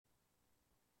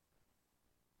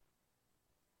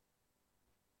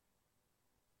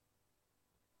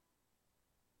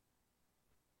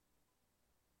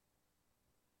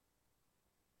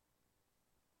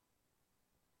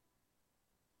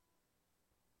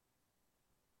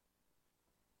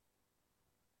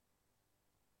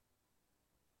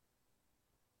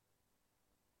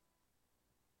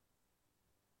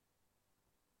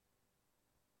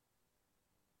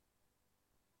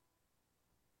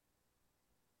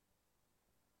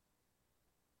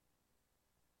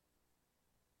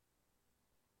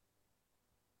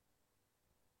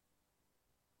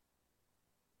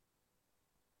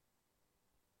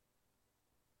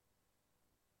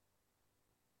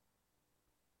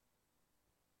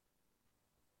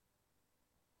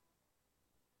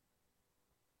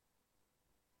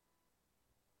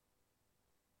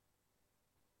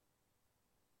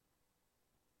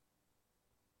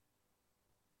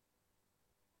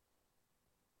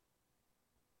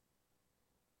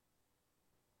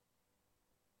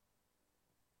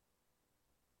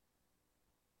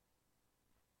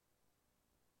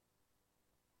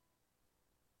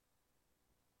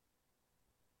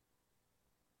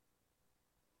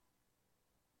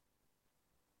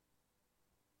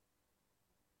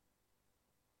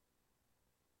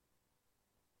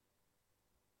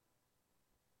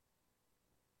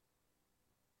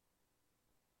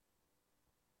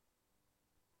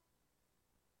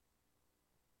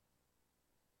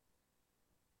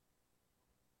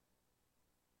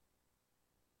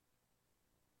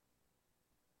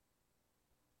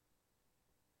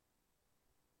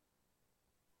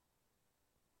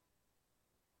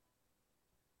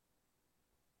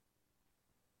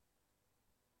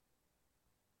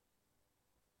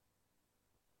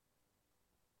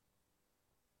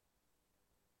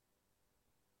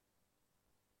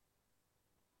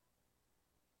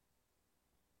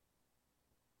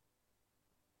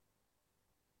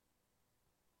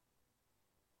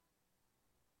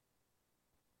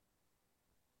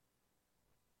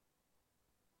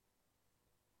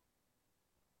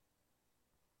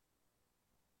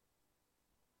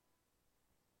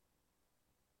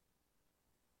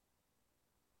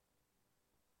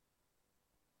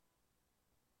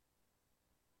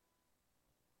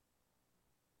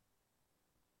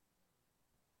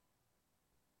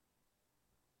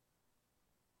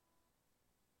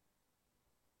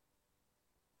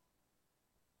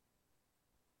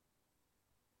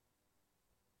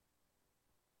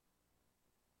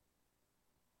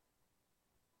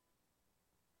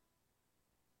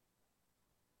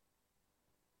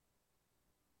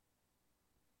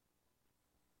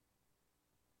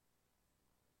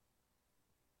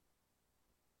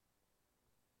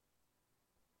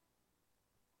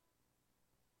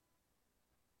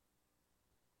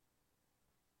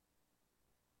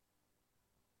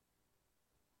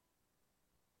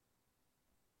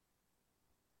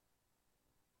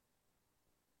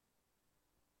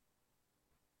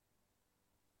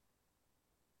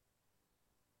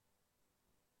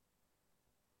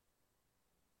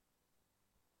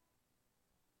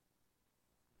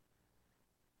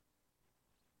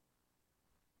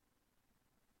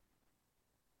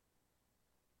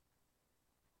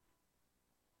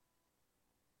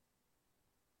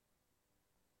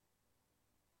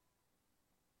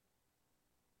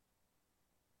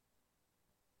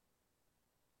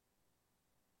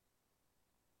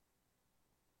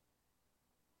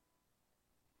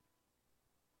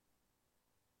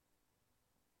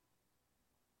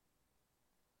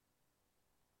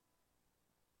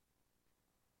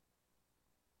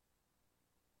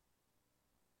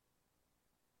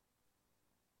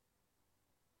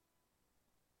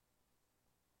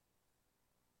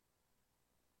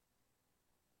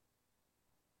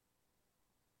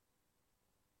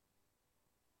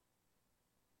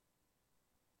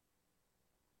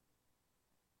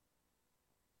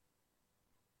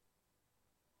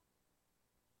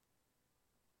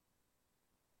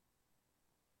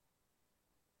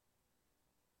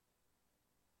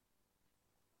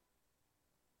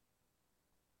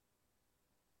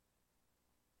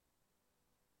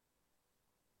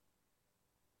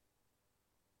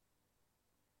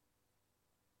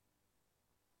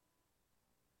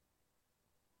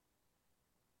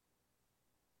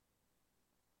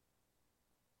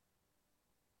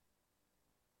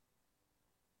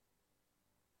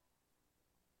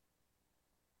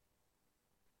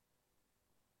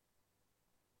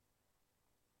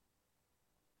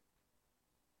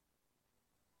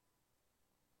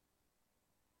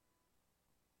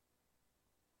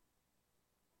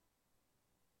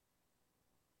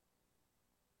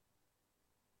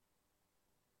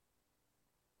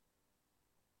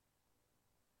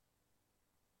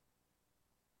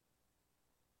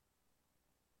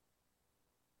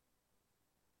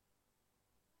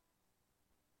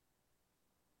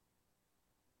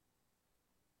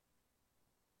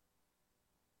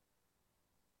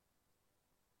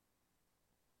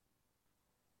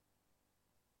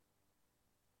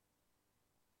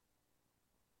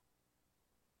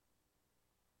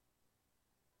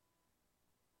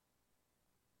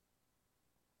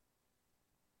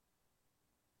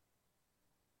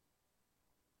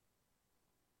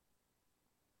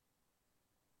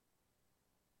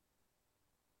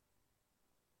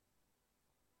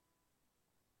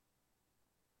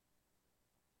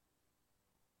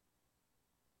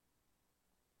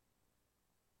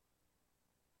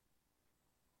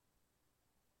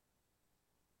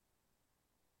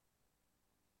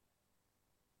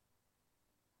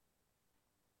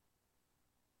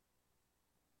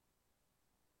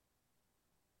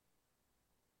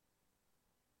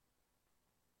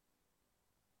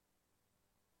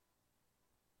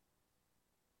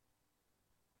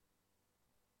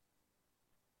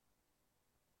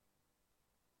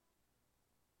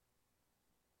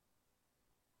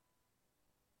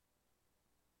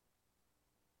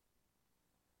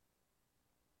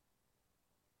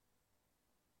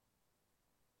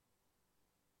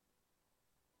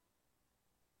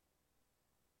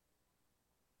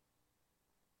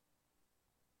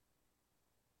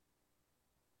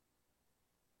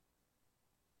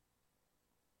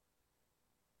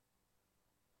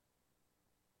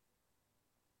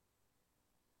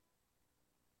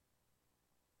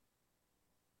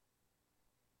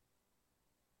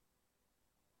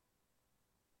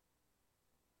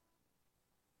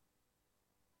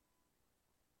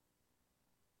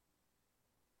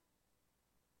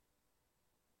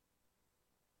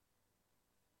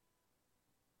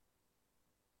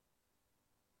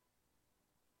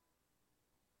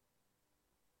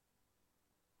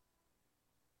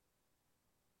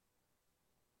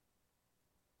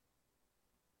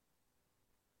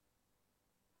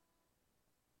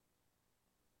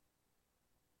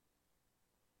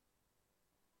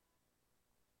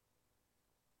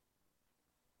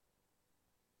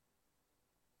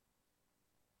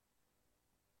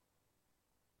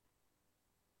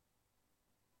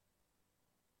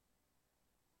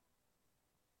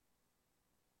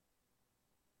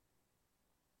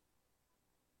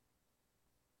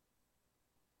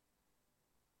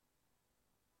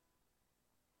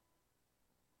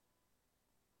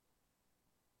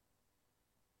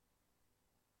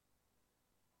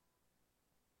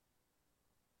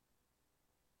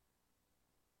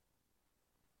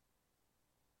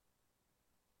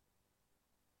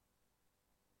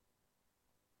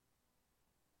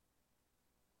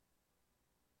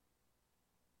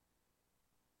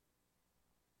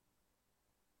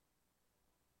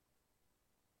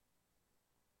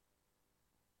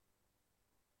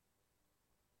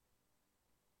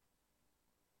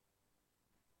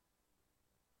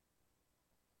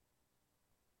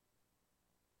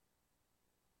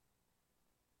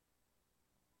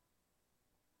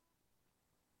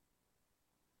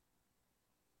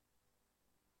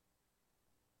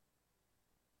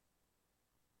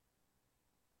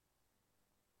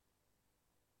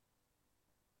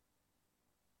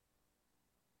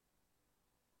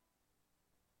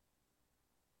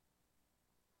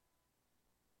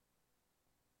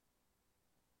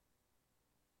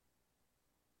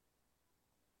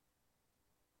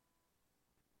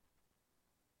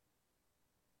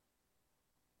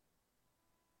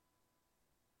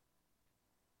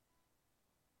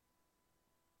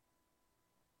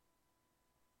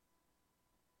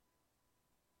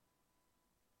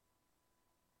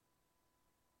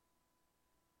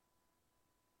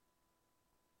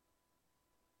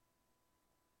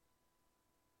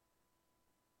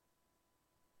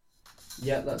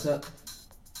Yeah, that's it.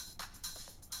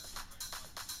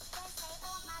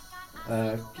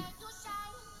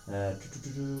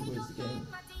 Where's the game?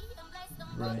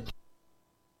 Right.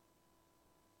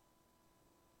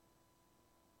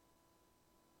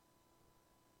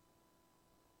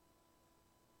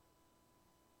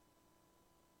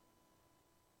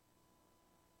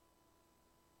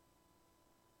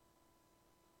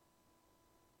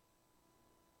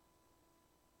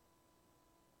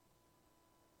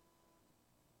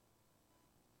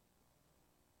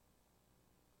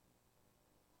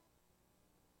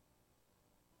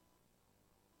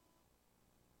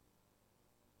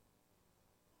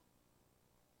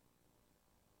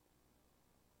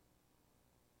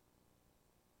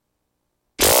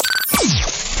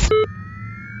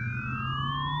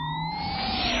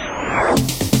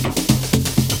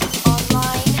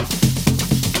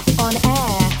 On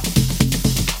air.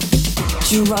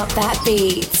 Drop that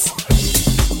beat.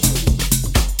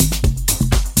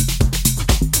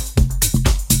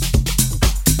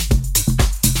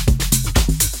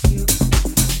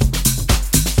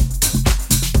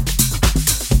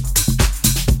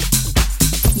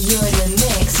 You're in the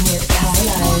mix with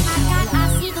KAILO.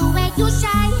 I see the way you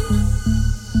shine.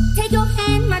 Take your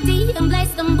hand, my dear, and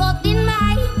place them both in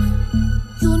mine.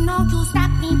 You know you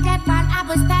stopped me dead while I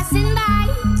was passing by.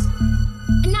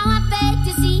 And now I beg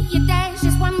to see you dance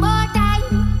just one more time.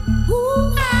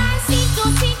 Ooh, I see you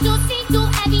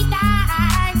every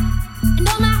time. And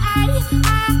oh my, I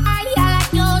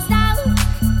like your style.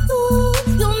 Ooh,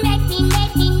 you make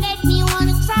me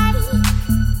wanna try.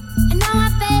 And now I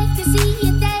beg to see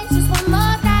you dance just one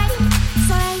more time.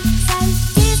 Say,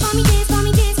 dance for me,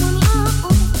 oh,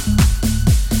 oh.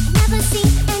 I've never seen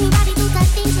anybody do the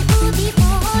things you do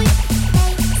before.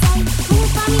 Say, move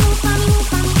for me,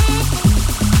 hey, hey.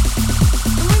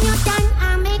 And when you're done,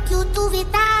 I'll make you do it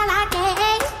all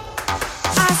again.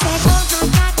 I said, oh my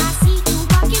God, I see you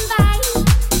walking by.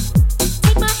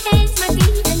 Take my hands, my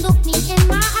dear, and look me in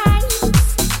my eyes.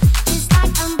 Just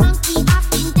like a monkey, I've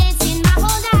been dancing my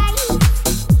whole life.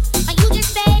 But you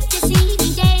just beg to see me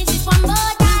dance just one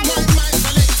more time.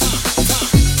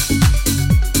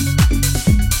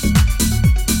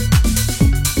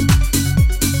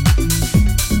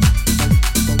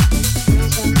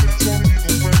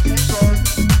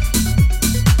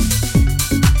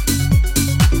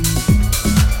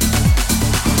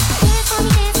 Dance for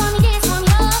me,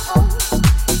 oh, oh.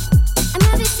 I've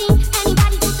never seen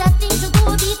anybody do the things you do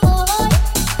before.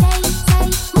 Say,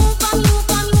 move for me,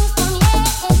 hey,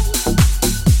 hey.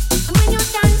 And when you're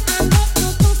done, I'll make you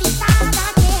do it all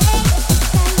again.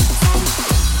 Say.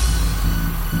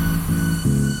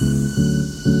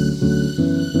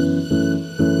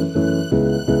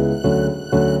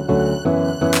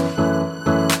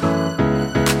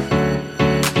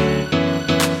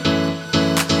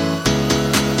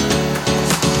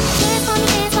 Dance for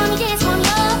me,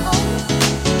 oh, oh.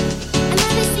 I've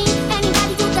never seen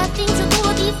anybody do the things you do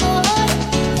before.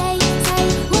 Say,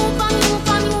 move for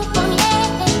me, hey,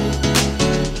 hey.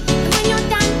 And when you're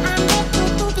done, I'll make you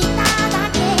do it all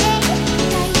again.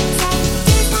 Say,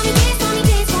 dance for me,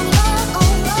 oh, oh,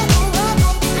 oh,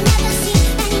 oh. I've never seen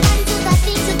anybody do the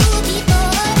things you do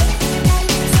before.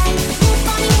 Say, move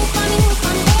for me,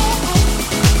 hey, hey.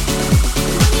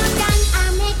 And when you're done,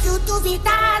 I'll make you do it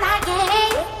all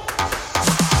again.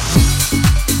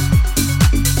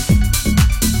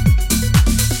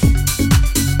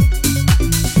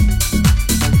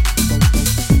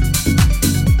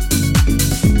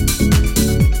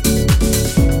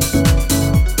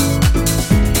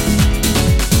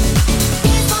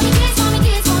 Dance for me,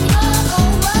 oh,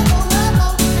 oh, oh,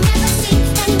 oh. I've never seen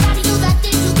anybody do the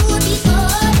things you do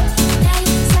before.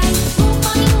 Say, move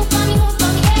for me,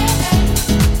 hey, hey.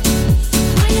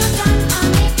 And when you're done, I'll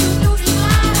make you do it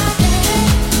all again.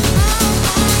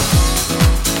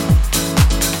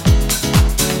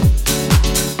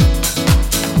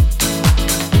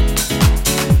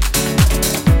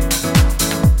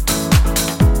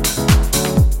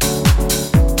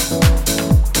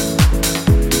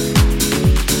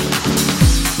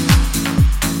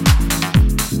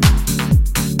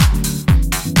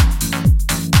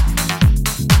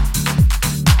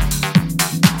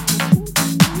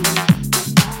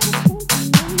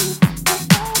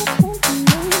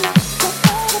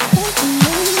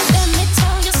 Let me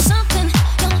tell you something.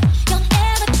 You're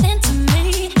everything to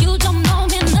me. You don't know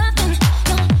me nothing.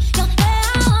 You're where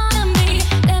I wanna be.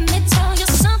 Let me tell you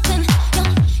something.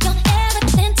 You're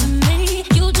everything to me.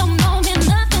 You don't know me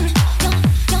nothing.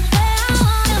 You're where I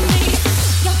wanna be.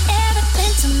 You're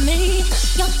everything to me.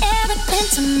 You're everything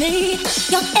to me.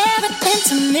 You're everything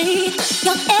to me.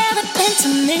 You're everything to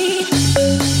me.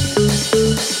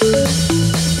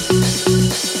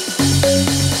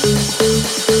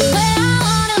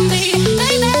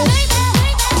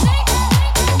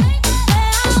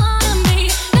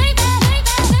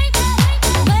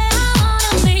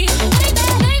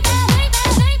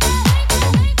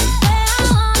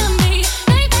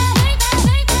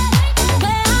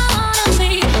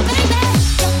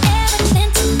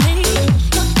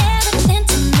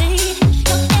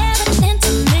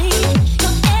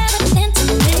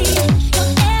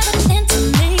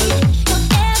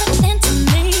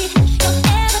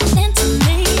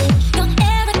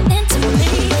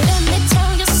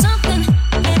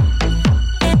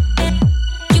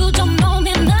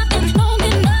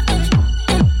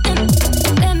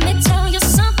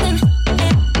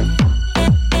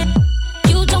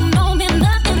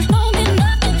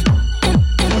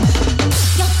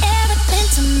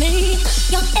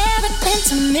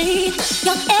 me.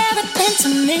 You're everything to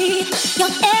me.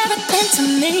 You're everything to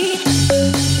me.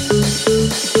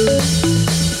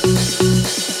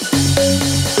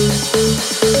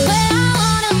 Where I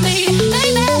wanna be,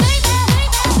 baby.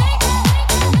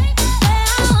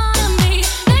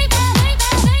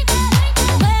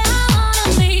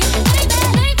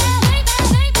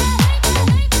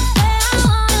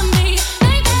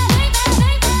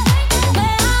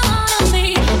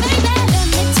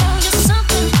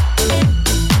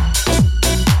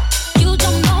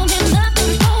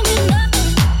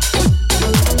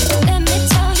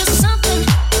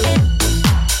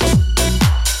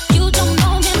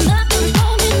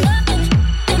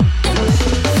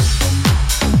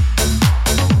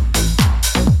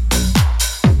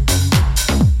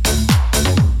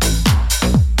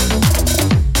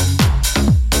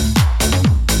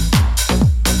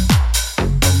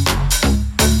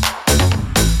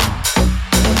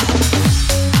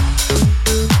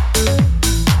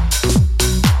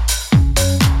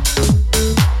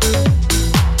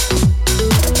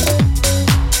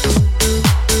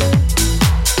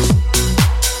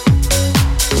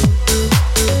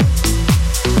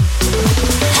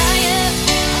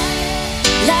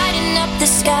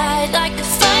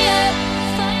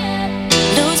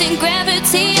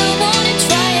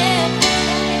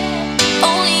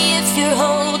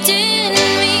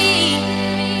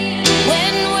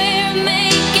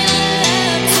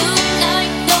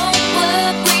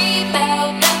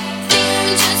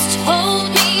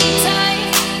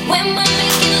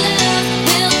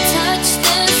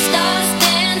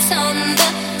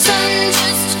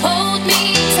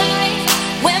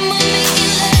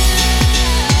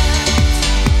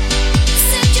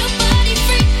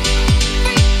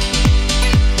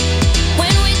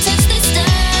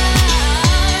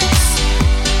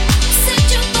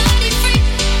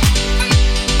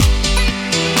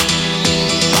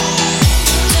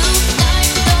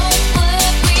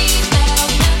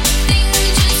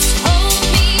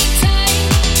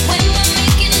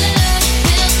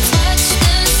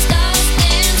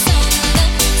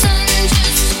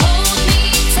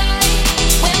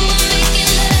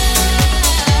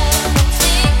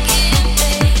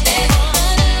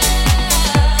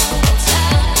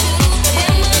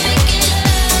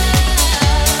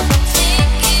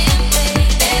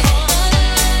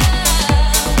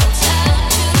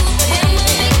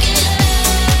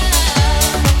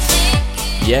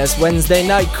 Yes, Wednesday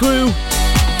night crew.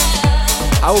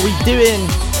 How are we doing?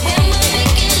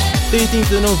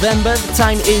 13th of November, the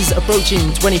time is approaching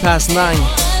 9:20.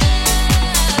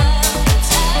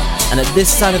 And at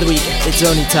this time of the week, it's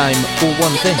only time for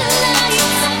one thing.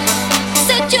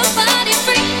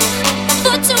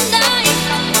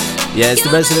 Yes, the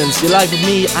residents, you're live with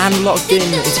me and locked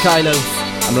in. It's KAILO.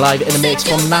 I'm live in the mix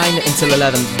from 9 until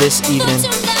 11 this evening.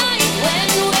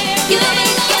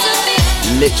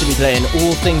 Literally playing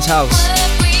all things house.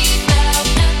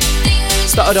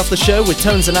 Started off the show with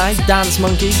Tones and I, Dance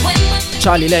Monkey,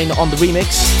 Charlie Lane on the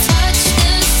remix.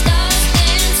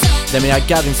 Then we had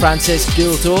Gavin Francis,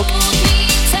 Girl Talk.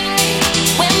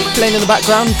 Playing in the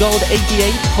background, Gold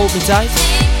 88, Hold Me Tight.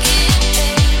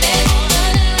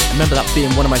 I remember that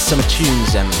being one of my summer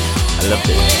tunes and I loved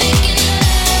it.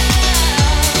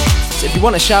 So if you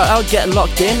want a shout out, get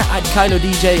locked in at KAILO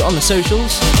DJ on the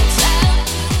socials.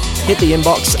 Hit the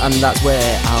inbox and that's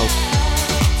where I'll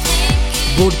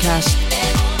broadcast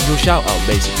your shout out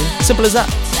basically. Simple as that.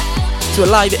 So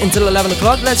we're live until 11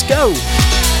 o'clock. Let's go!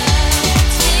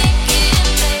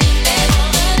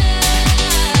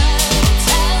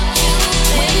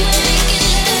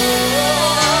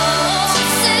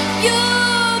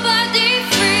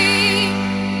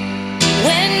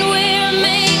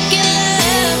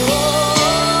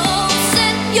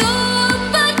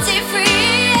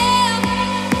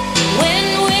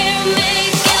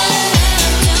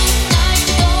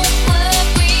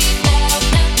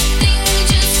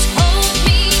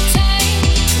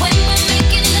 When we're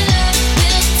making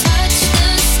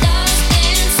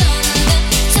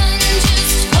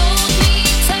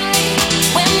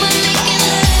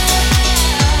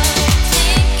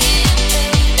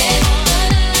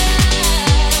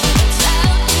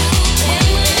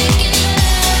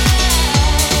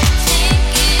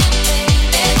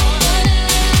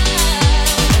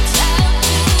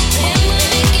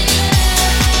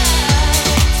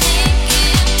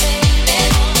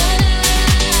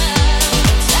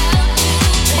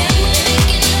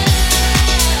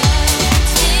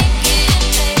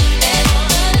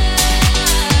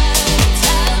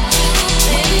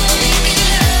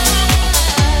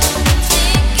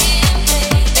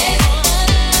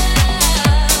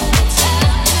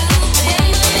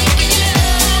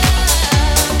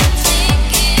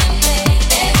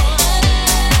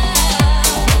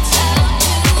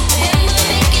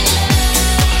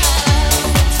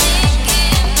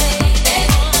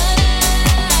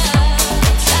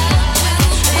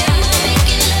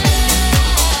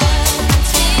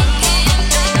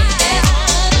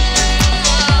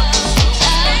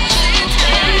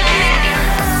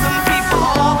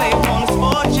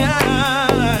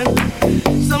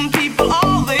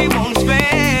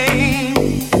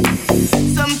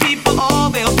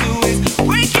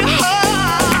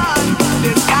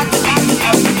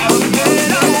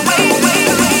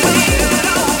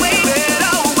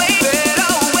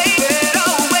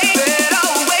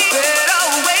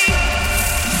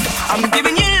I'm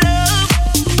giving you love.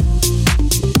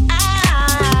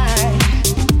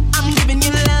 I'm giving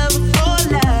you love for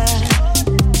love.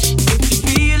 If you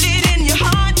feel it in your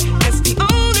heart, that's the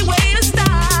only way to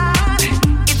start.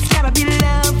 It's gotta be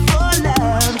love for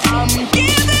love. I'm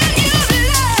giving you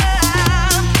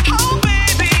love, oh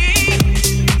baby.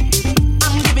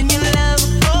 I'm giving you love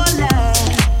for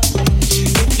love. If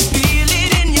you feel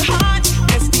it in your heart,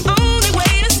 that's the only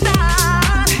way to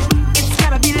start. It's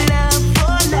gotta be love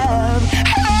for love.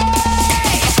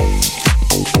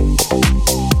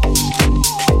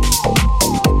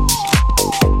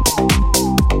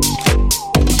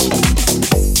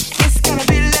 It's gotta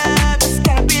be love, it's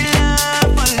gotta be love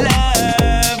for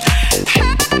love.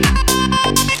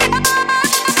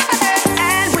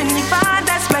 And when you find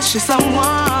that special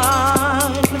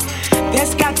someone,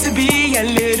 there's got to be a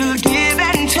little give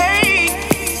and take.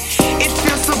 It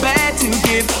feels so bad to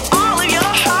give all of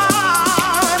your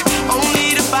heart,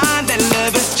 only to find that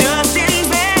love is just in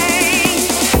vain.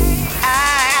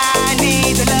 I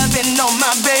need your loving on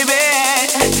my baby.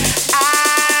 I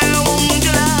want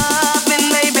your loving,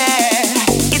 baby.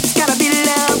 It's gotta be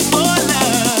love for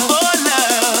love, for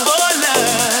love, for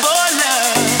love, for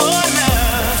love, for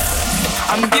love.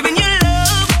 I'm giving you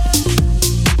love.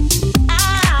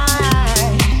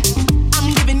 I'm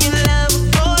giving you love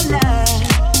for love.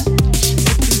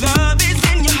 If love is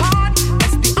in your heart,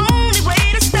 that's the only way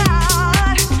to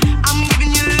start. I'm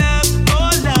giving you love for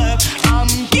love. I'm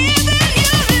giving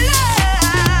you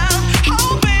love,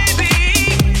 oh baby.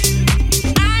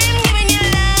 I'm giving you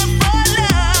love for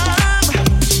love.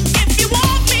 If you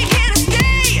want me here to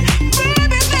stay,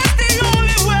 baby, that's the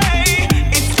only way.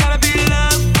 It's gotta be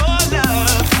love for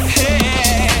love.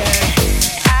 Hey,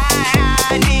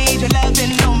 I need your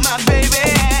loving on my baby.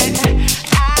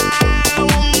 I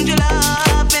want your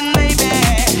loving, baby.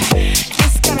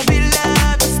 It's gotta be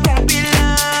love. It's gotta be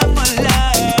love for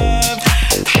love.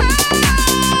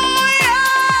 Oh yeah.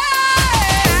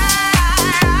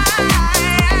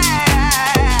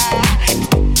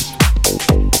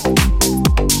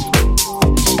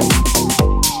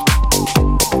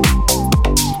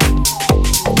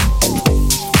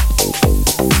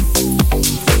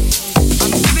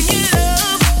 I'm giving you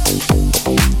love.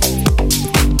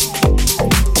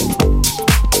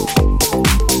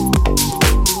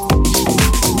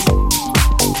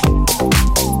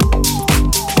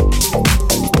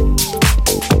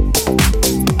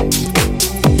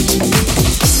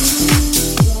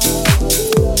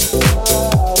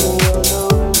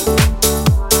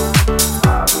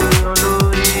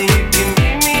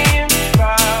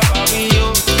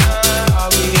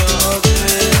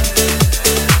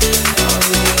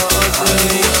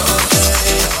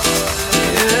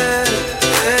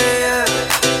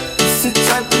 It's the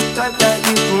type that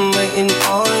you've been waiting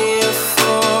all year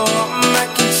for.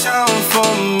 Make it charm for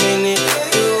a minute.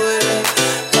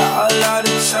 Got a lot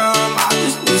of charm, I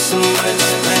just need some money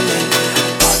spending.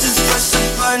 I'll just press a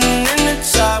button and the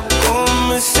top go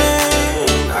missing.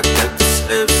 I got the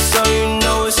slip so you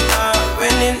know it's not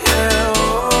raining.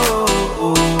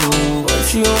 What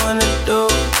you wanna do?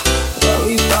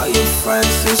 Worry about your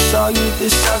friends, it's all you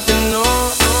deserve to know.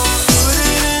 Put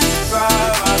it in the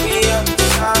drive, I'll be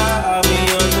outside, I'll be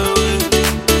on the way.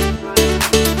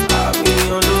 I'll be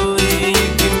on the way, you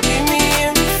can meet me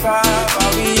in 5.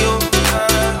 I'll be your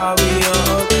time, I'll be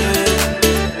all day.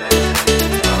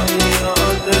 I'll be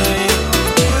all day.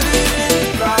 Put it in the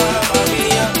drive, I'll be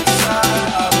outside,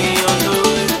 I'll be on the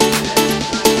way.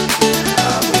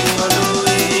 I'll be on the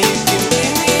way, you can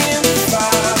meet me in 5.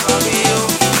 I'll be your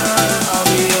time, I'll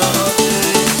be all day.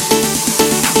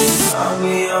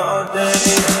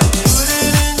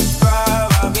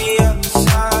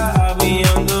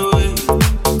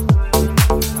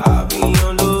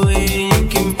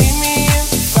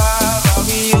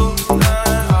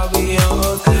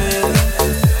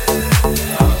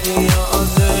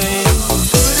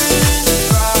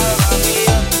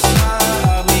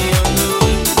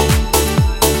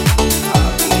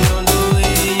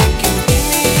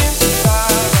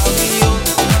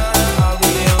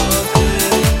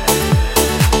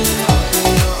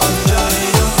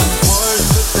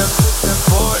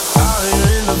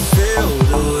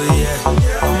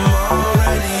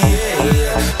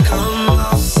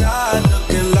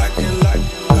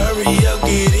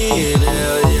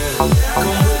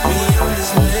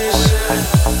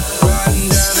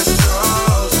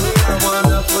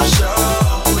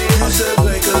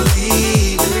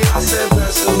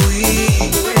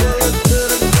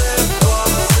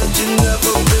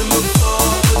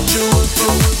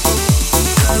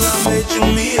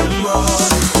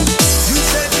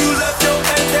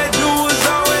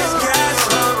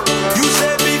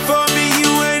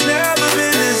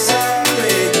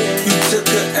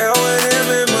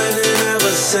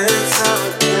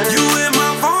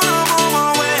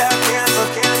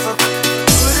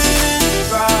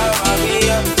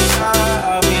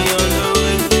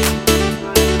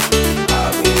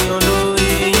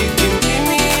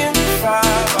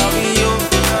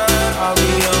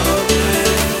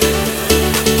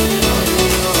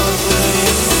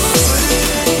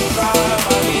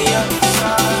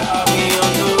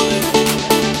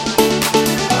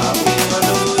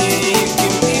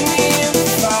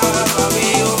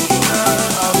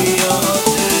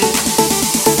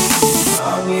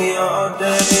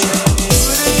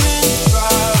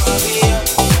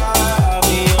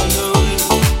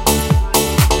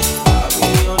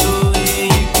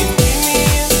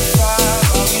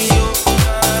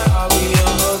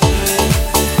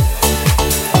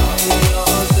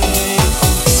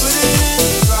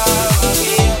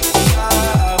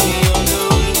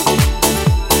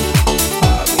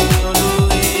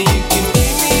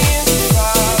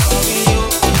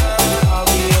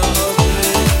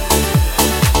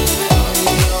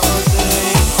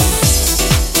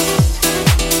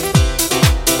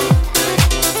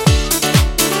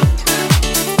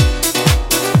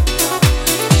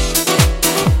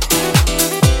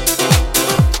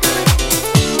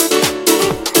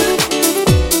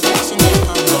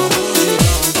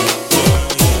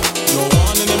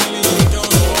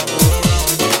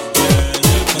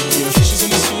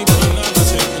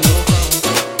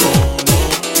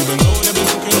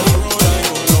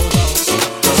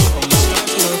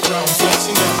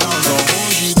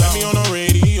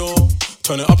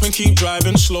 Turn it up and keep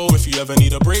driving slow. If you ever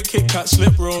need a break, kick, cat,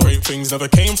 slip, roll. Great things never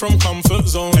came from comfort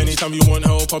zone. Anytime you want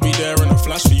help, I'll be there in a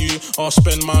flash for you. I'll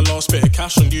spend my last bit of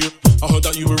cash on you. I hope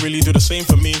that you will really do the same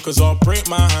for me, cause I'll break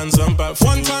my hands and back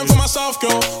for you. 1 time for myself,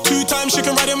 girl. 2 times she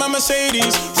can ride in my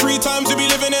Mercedes. 3 times to be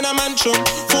living in a mansion.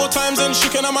 4 times and she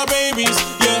can have my babies.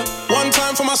 Yeah, 1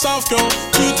 time for myself, girl.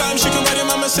 2 times she can ride in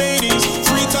my Mercedes.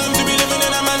 3 times to be living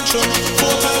in a mansion.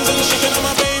 4 times and she can have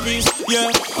my babies.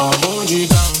 Yeah, I'll hold you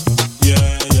down. Yeah,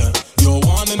 yeah. You're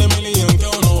 1 in a million,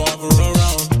 girl, no other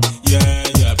around. Yeah,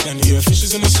 yeah. Plenty of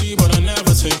fishes in the sea, but I'm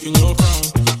never taking your crown.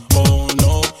 Oh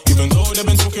no, even though they've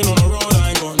been talking on the road, I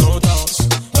ain't got no doubts.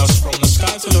 That's from the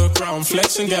sky to the ground.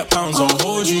 Flex and get pounds, I'll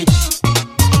hold you down.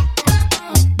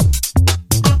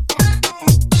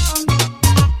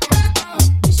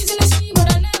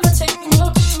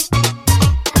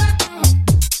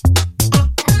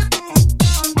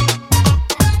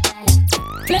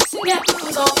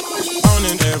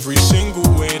 Every single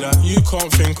way that you can't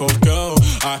think of, girl.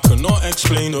 I cannot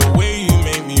explain the way you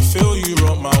make me feel. You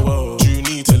rock my world. You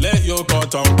need to let your guard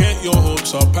down, get your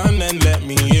hopes up, and then let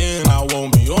me in. I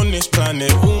won't be on this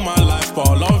planet all my life, but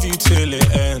I'll love you till it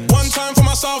ends. 1 time for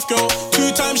myself, girl. 2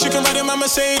 times she can ride in my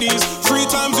Mercedes. 3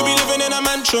 times to be living in a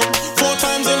mansion. 4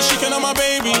 times and she can have my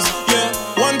babies. Yeah,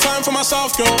 1 time for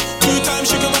myself, girl. 2 times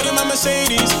she can ride in my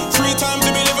Mercedes. 3 times to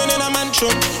be living in a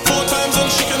mansion. 4 times and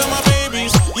she can have my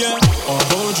babies. Yeah, I'll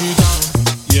hold you down.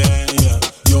 Yeah, yeah.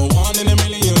 You're 1 in a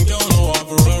million, girl, no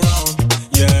other around.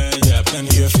 Yeah, yeah.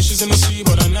 Plenty of fishes in the sea,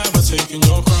 but I'm never taking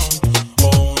your crown.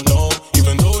 Oh no,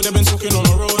 even though they've been talking on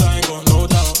the road, I ain't got no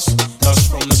doubts. That's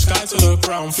from the sky to the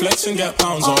ground. Flex and get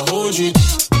pounds, I'll hold you down.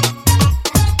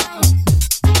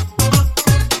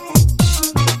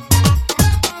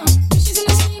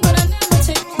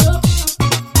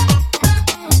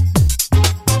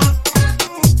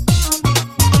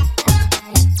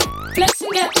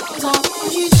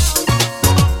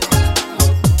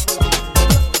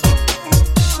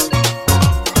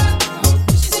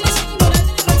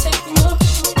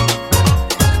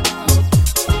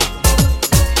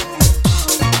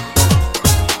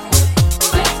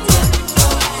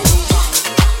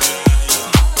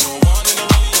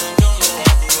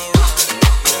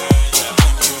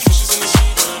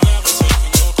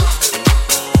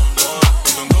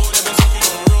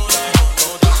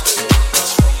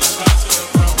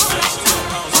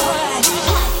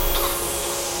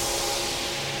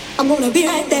 I'm gonna be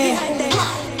right there.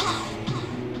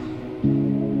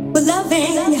 But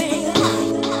loving, I'm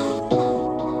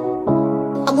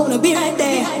gonna be right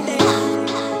there.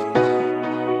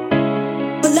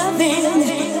 But loving,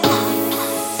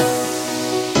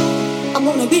 I'm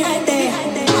gonna be right there.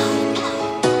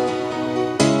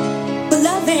 But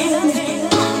loving,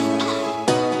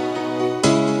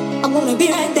 I'm gonna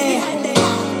be right there.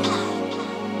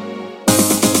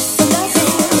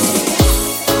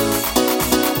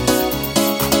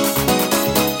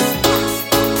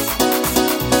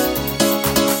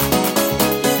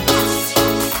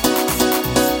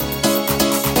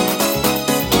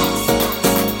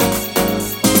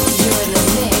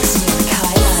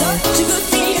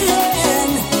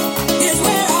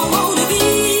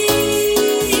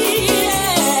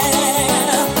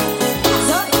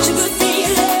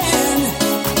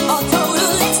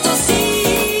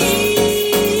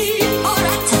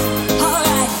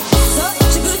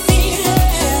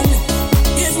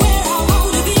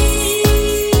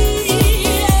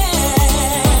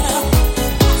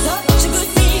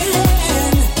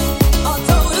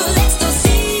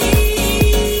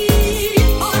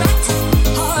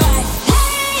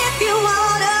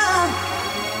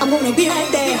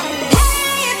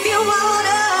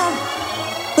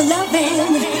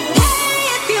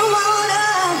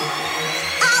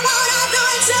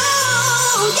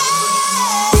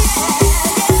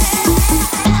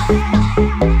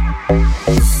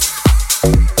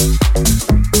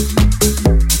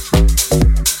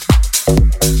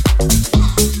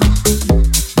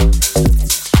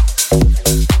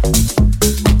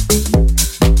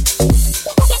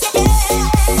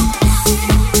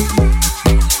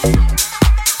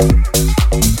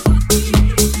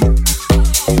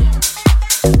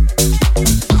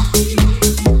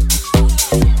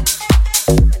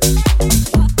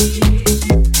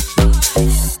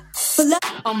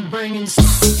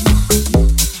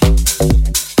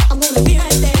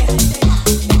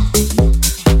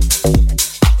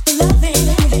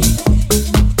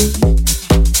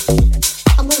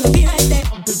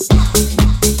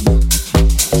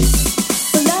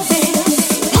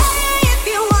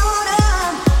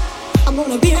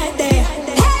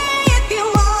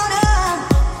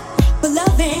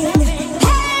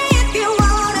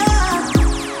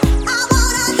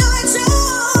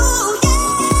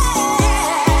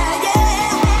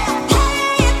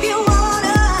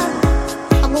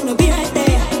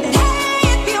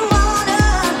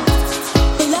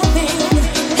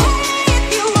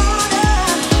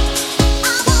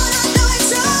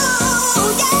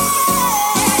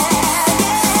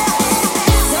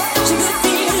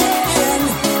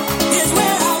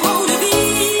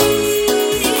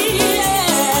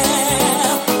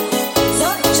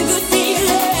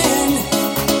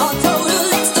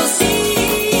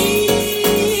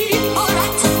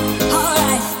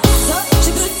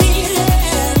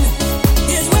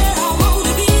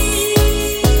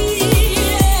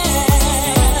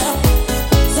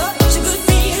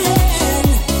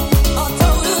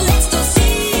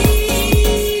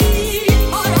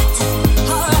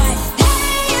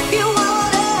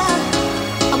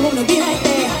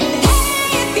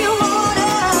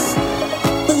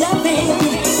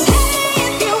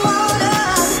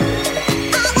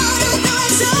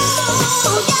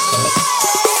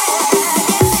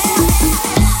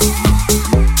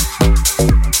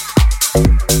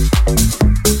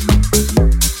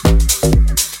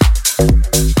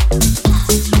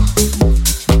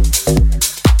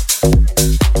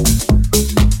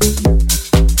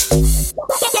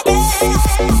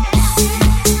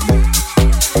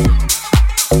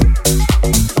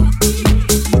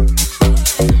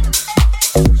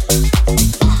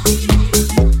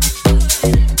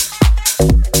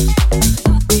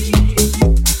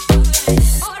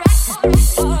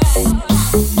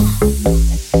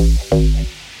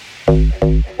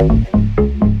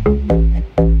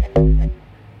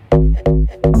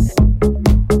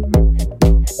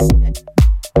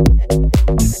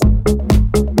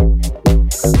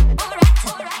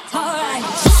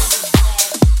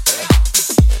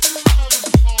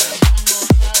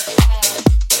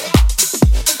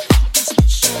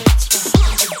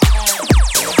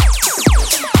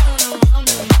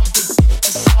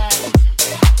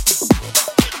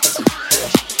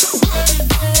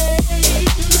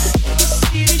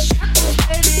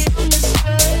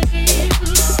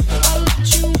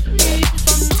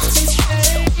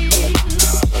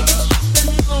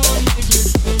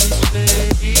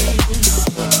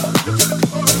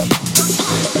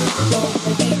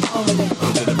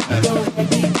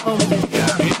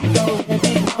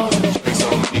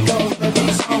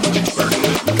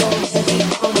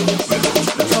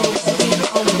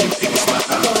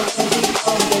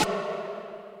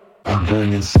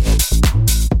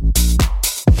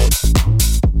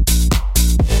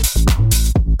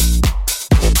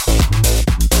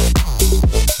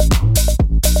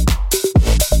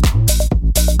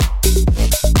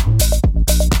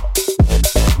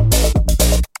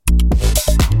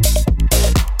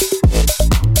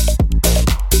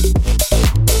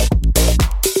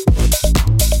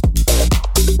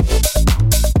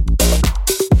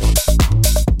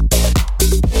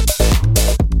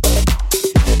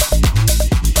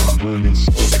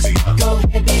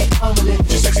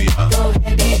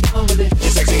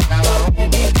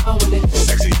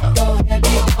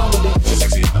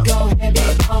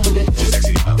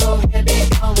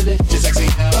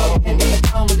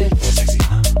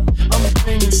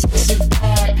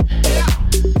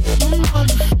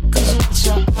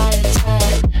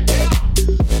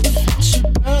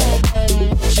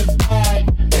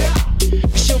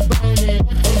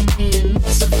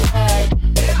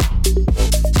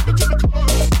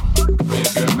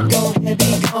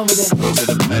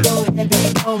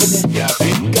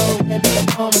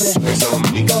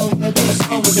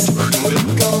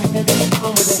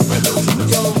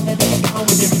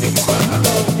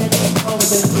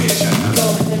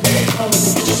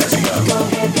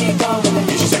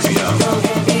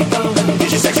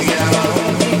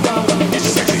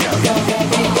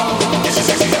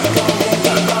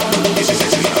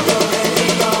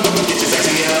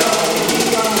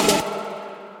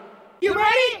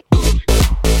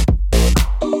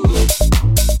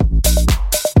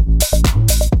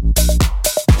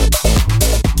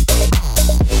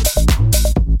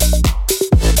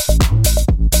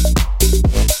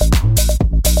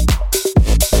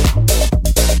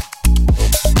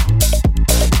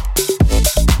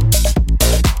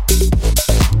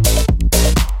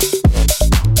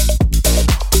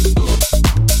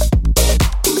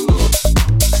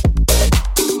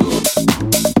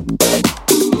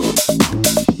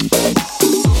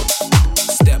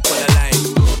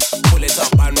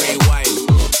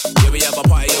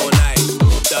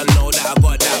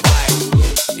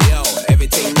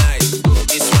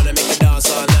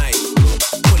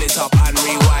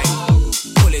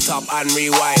 and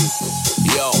rewind.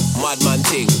 Yo, madman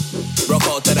thing. Rock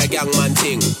out to the gangman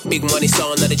thing. Big money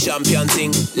sound of the champion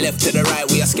thing. Left to the right,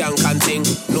 we a skank and thing.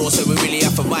 No, so we really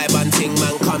have a vibe and thing.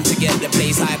 Man, come to get the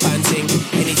place hype and thing.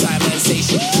 Anytime and say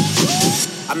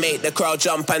shit, I make the crowd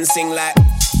jump and sing like.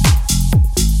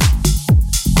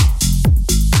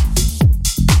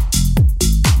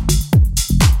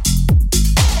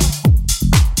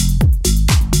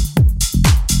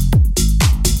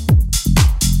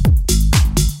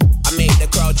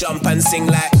 Jump and sing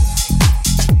like.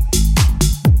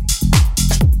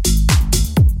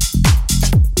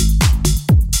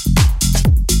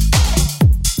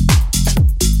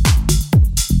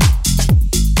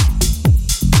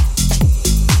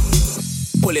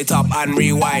 Pull it up and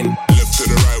rewind. Left to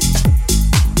the right,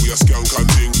 we are skunk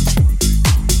hunting.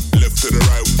 Left to the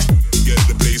right, get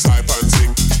the place hype and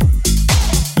sing.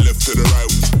 Left to the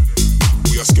right,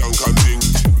 we are skunk hunting.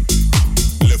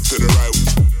 Left to the right,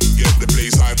 get the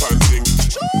place hype and sing.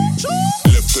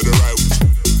 Left to the right,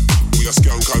 we are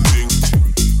skunk hunting.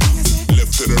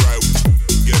 Left to the right,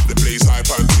 get the place hype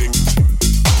and sing.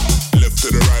 Left to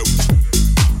the right,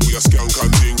 we are skunk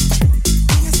hunting.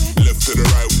 Left to the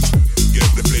right, get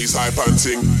the place hype and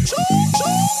sing.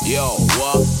 Yo,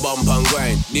 what? Bump and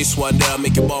grind. This one there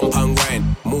make you bump and grind.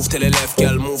 Move to the left,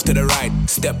 girl, move to the right.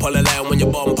 Step on the line when you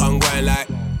bump and grind like.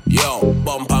 Yo,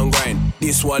 bump and grind.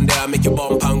 This one there make you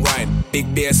bump and grind.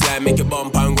 Big bass line make you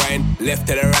bump and grind. Left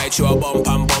to the right, you a bump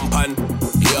and bump and.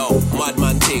 Yo,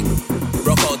 madman thing.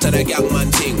 Rock out to the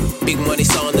gangman thing. Big money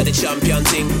sound of the champion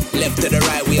thing. Left to the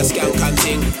right, we a skank and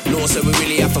thing. No, so we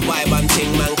really have a vibe and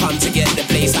thing. Man, come to get the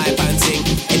place hype and thing.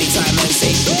 Anytime and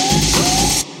say.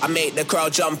 I make the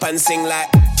crowd jump and sing like.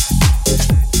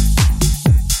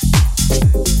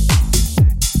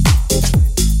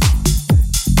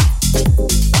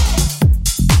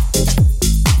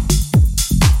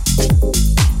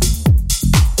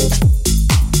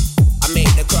 I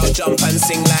make the crowd jump and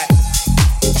sing like.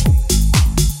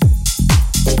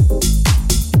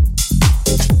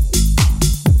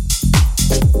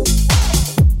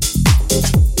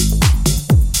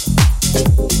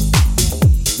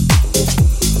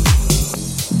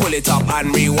 Pull it up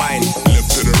and rewind.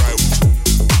 Left to the right,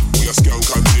 we are skunk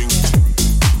and ting.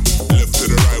 Left to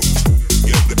the right,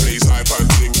 get the place hype and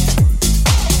ting.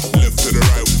 Left to the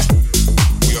right,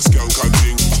 we are skunk and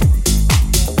ting.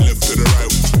 Left to the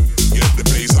right, get the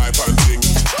place hype and ting.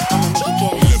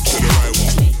 Left to the right,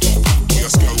 we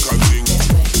are skunk and ting.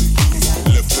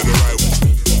 Left to the right,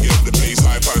 get the place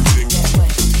hype and ting.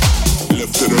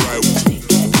 Left to the right,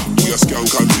 we are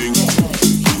skunk and ting.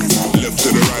 Left to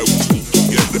the right.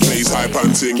 The place hype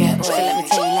and ting. So let me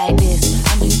tell you like this.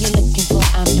 I'm who you're looking for,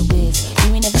 I'm the whiz.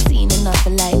 You ain't never seen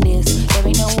another like this. There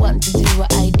ain't no one to do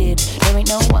what I did. There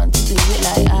ain't no one to do it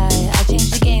like I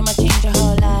changed the game, I changed your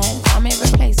whole life. I'm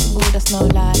irreplaceable, that's no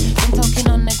lie. Been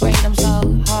talking on the grade, I'm so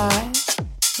high.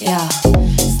 Yeah,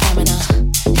 stamina.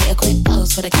 Hit a quick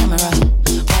pose for the camera.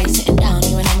 Why you sitting down,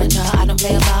 you an amateur? I don't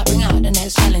play about, bring out the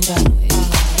next challenger.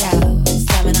 Yeah,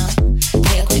 stamina.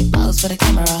 Hit a quick pose for the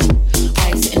camera.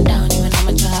 Why you sitting down, you an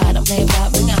amateur? I don't play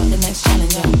about, bring out the next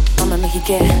challenger. I'ma make you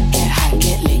get high,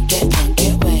 get lit, get drunk,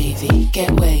 get wavy,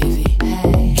 get wavy.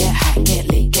 Get high, get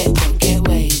lit, get drunk, get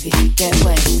wavy, get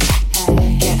wavy.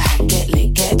 Get high, get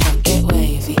lit, get drunk, get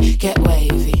wavy, get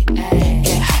wavy.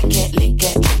 Get high, get lit,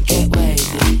 get drunk, get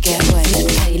wavy, get wavy.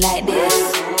 Let me tell you like this.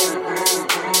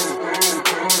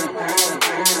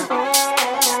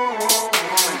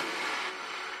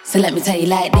 So let me tell you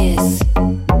like this.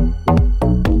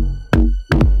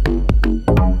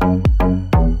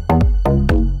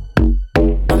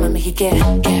 Get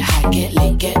high, get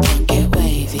lit, get drunk, get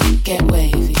wavy, get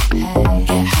wavy.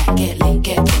 Get high, get lit,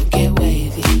 get drunk, get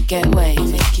wavy, get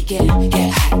wavy. Make you get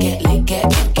high, get lit, get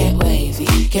drunk, get wavy,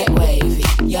 get wavy.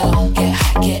 Yo, get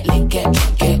high, get lit, get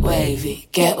drunk, get wavy,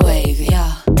 get wavy. Yo,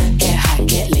 get high,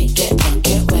 get lit, get drunk,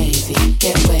 get wavy,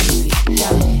 get wavy. Yo,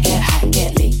 get high,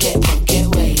 get lit, get drunk, get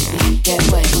wavy, get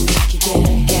wavy. Make you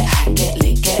get high, get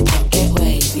lit, get drunk, get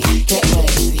wavy, get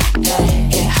wavy. Yo,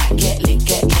 get high, get lit,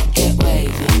 get drunk, get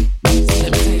wavy.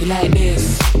 Let me tell you like this.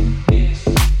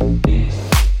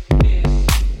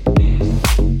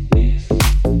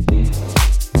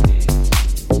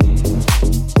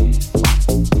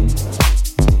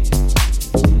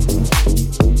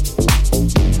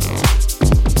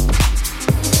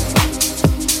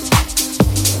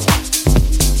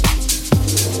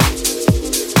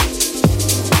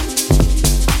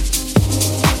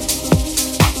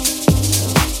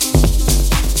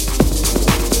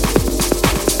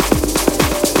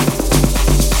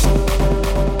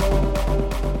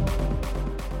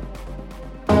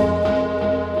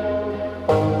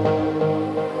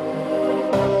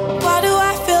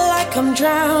 I'm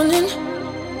drowning,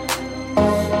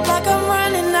 like I'm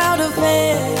running out of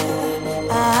air.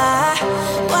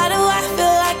 Why do I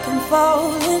feel like I'm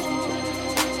falling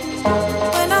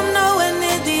when I'm nowhere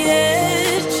near the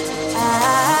edge?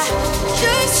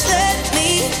 Just let me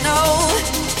know,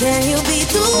 can you be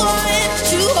the one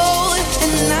to hold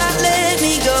and not let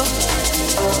me go?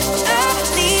 I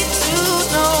need to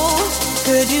know,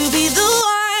 could you be the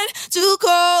one to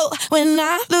call when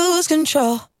I lose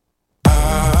control?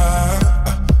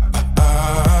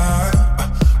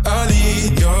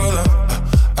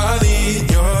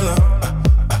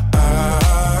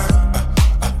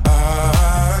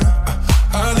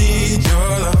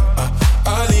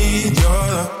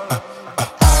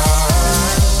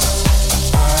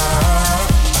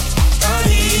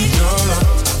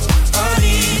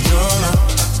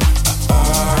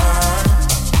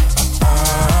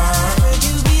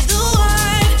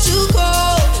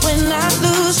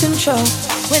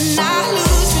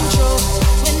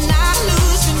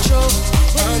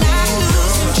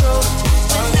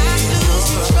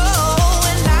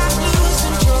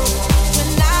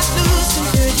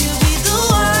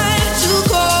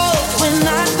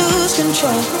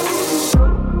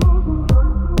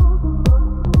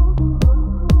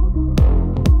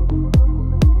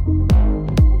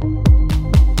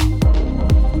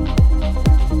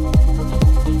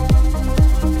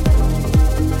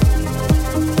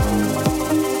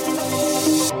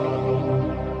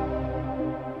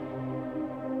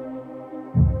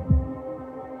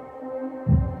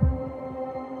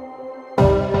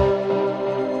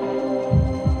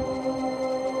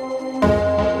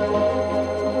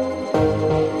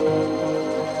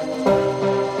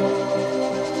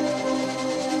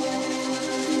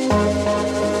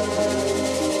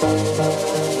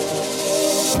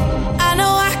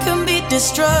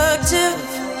 destructive,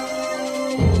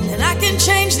 and I can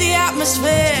change the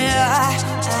atmosphere.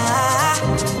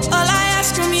 All I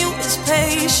ask from you is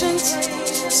patience,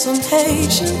 some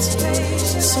patience,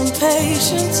 some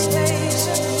patience.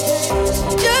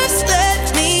 Just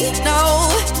let me know,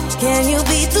 can you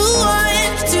be the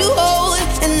one to hold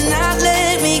and not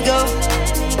let me go?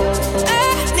 I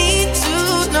need to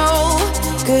know,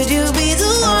 could you be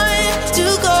the one to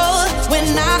go when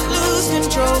I lose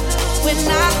control? When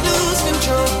I lose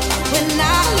control, when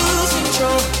I lose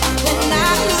control, when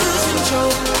I lose control,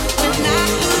 when I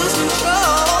lose control,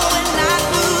 when I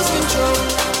lose control, when I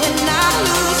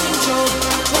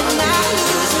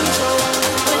lose control,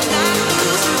 when I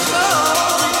lose control,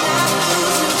 when I lose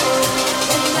control,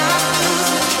 when I lose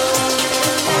control, when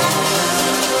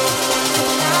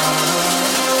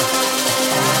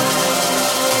I lose control,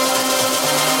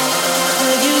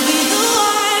 could you be the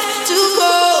one to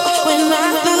go when I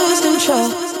lose control?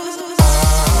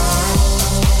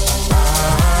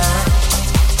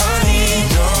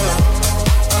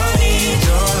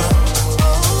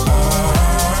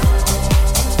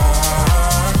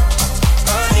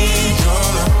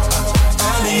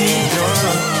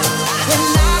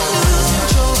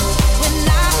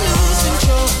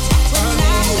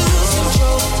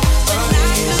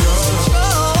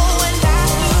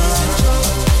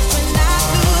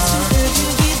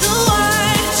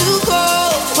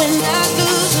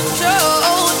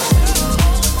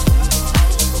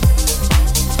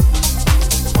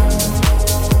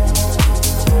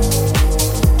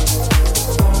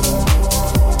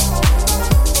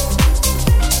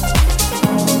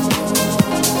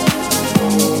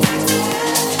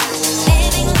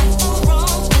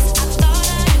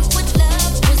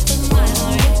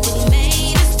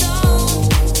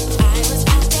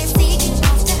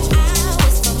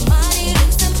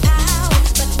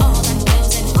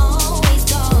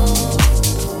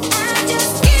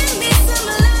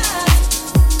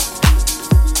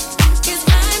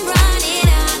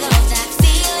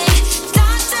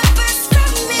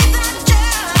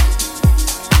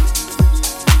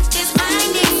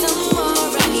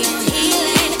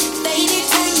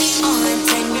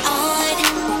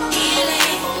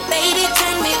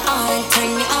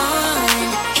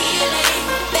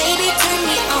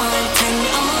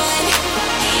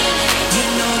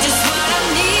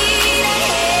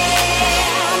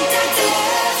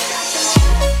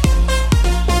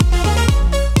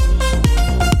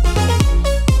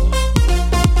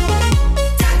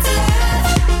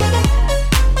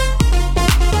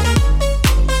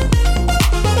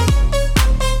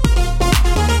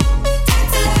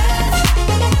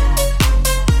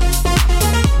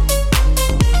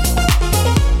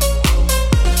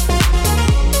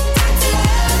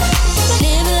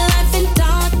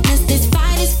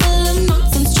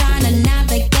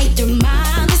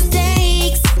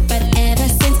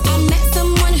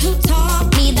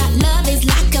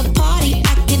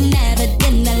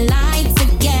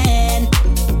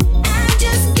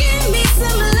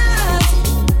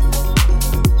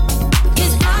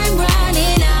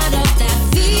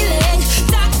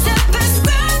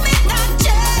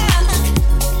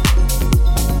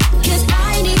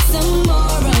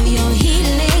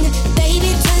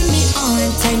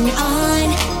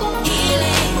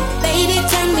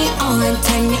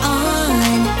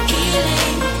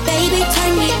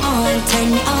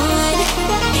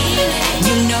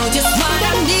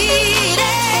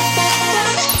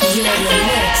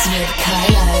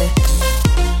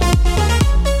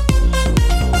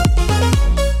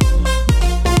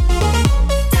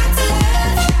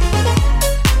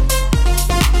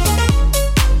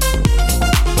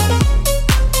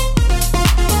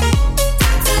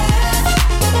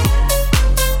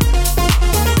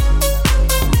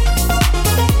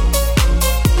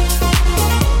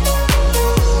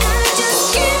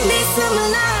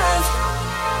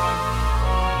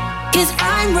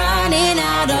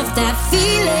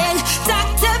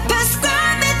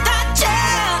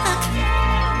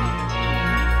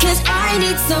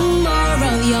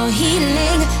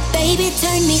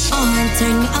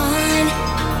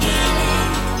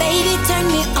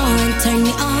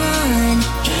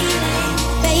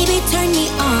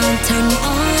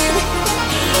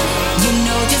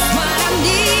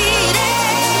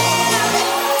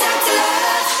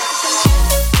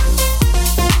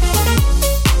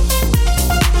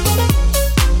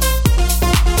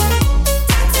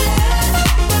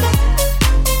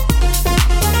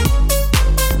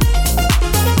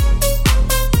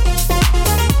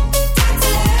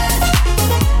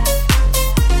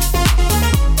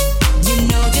 You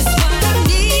know just what I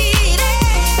need.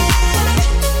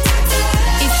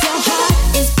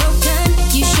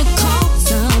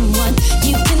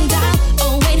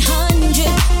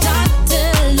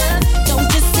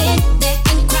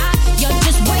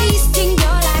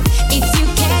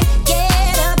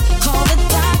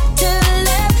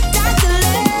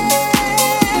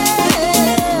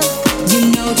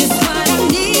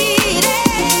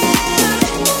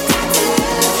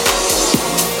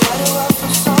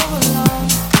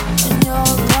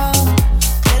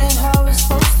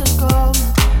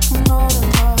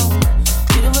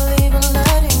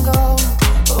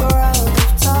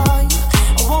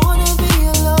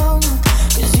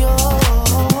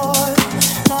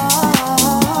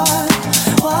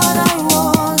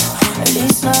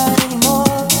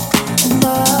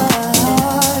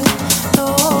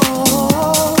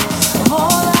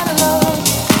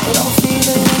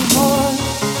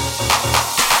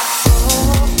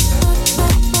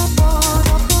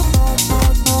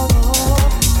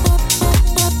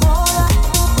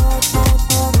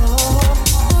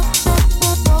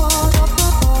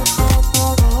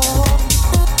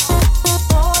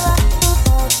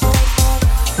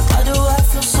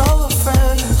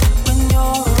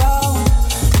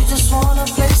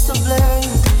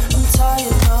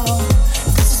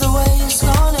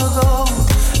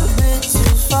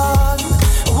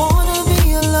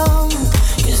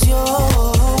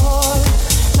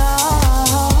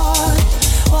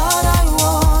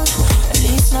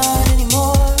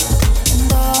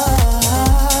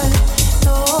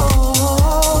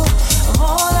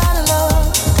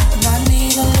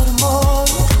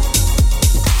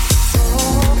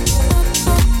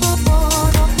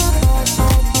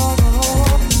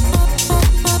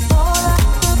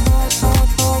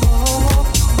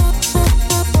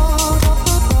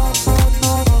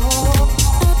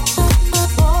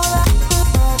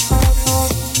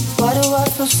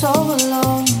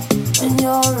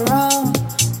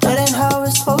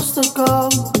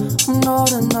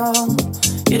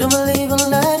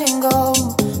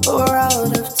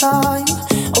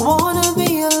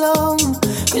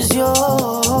 'cause you're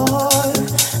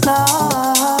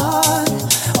not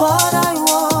what I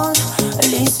want, at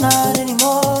least not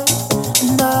anymore.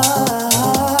 And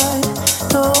I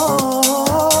know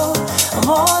I'm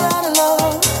all out of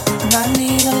love, and I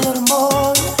need a little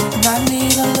more, and I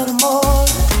need a little more,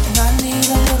 and I need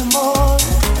a little more,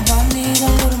 and I need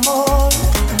a little more,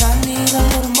 and I need a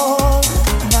little more,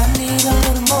 and I need a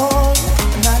little more,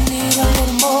 and I need a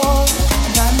little more,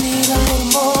 and I need a little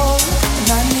more,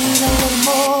 and I need a little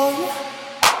more.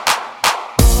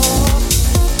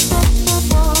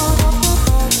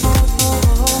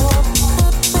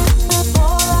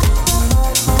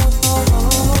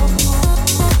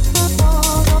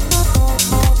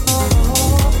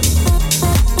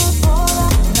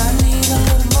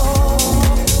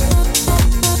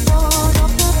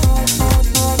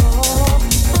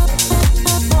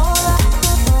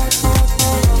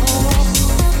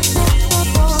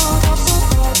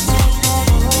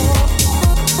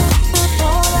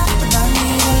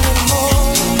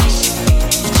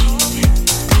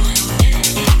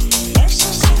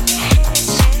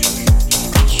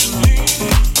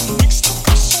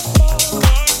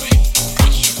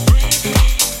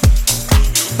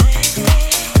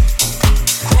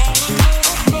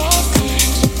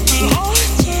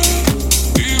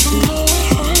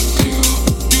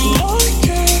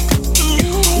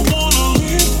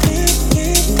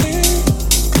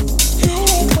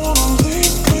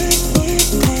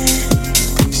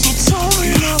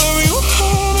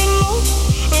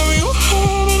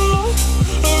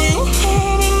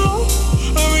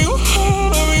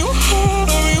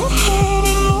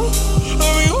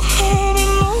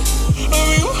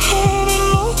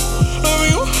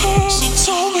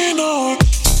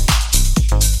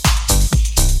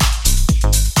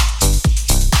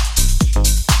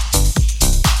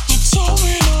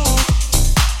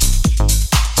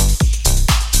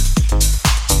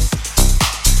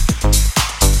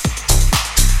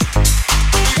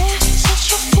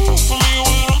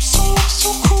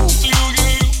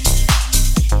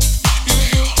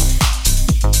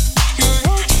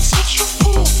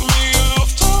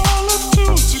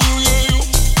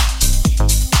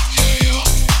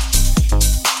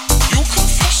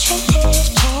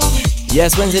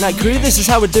 Yes, Wednesday Night Crew, this is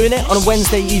how we're doing it on a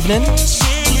Wednesday evening.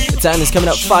 The time is coming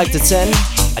up 5 to 10,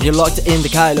 and you're locked in to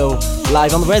KAILO,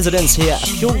 live on the Residence here at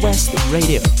Pure West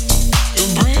Radio.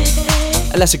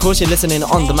 Unless, of course, you're listening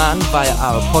on demand via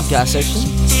our podcast section.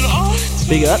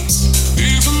 Big ups.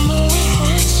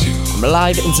 I'm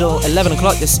live until 11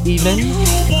 o'clock this evening,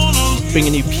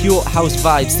 bringing you pure house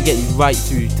vibes to get you right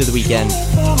through to the weekend.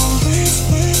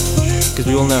 Because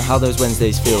we all know how those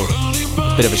Wednesdays feel.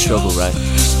 Bit of a struggle, right?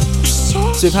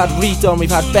 So we've had Reed on, we've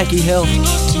had Becky Hill.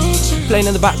 Playing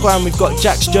in the background, we've got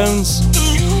Jax Jones,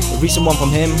 a recent one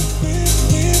from him.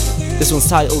 This one's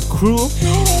titled Cruel.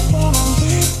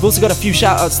 We've also got a few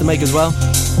shout outs to make as well.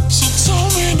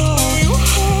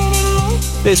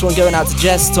 This one going out to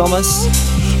Jess Thomas.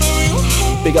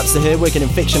 Big ups to her, working in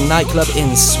Fiction Nightclub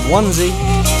in Swansea.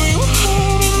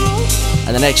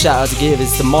 And the next shout out to give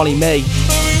is to Molly May.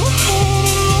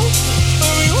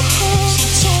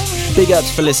 Big ups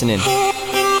for listening.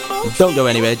 Don't go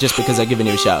anywhere just because I've given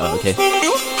you a shout out, okay?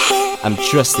 I'm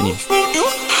trusting you.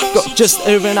 Got just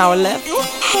over an hour left.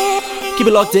 Keep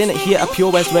it locked in here at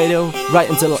Pure West Radio right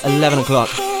until 11 o'clock.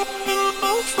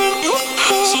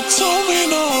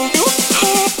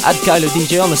 Add KAILO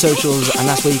DJ on the socials, and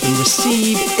that's where you can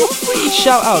receive a free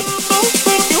shout out.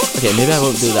 Okay, maybe I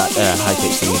won't do that high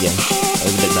pitch thing again. That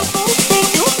was a bit bad.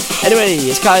 Anyway,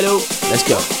 it's KAILO. Let's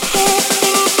go.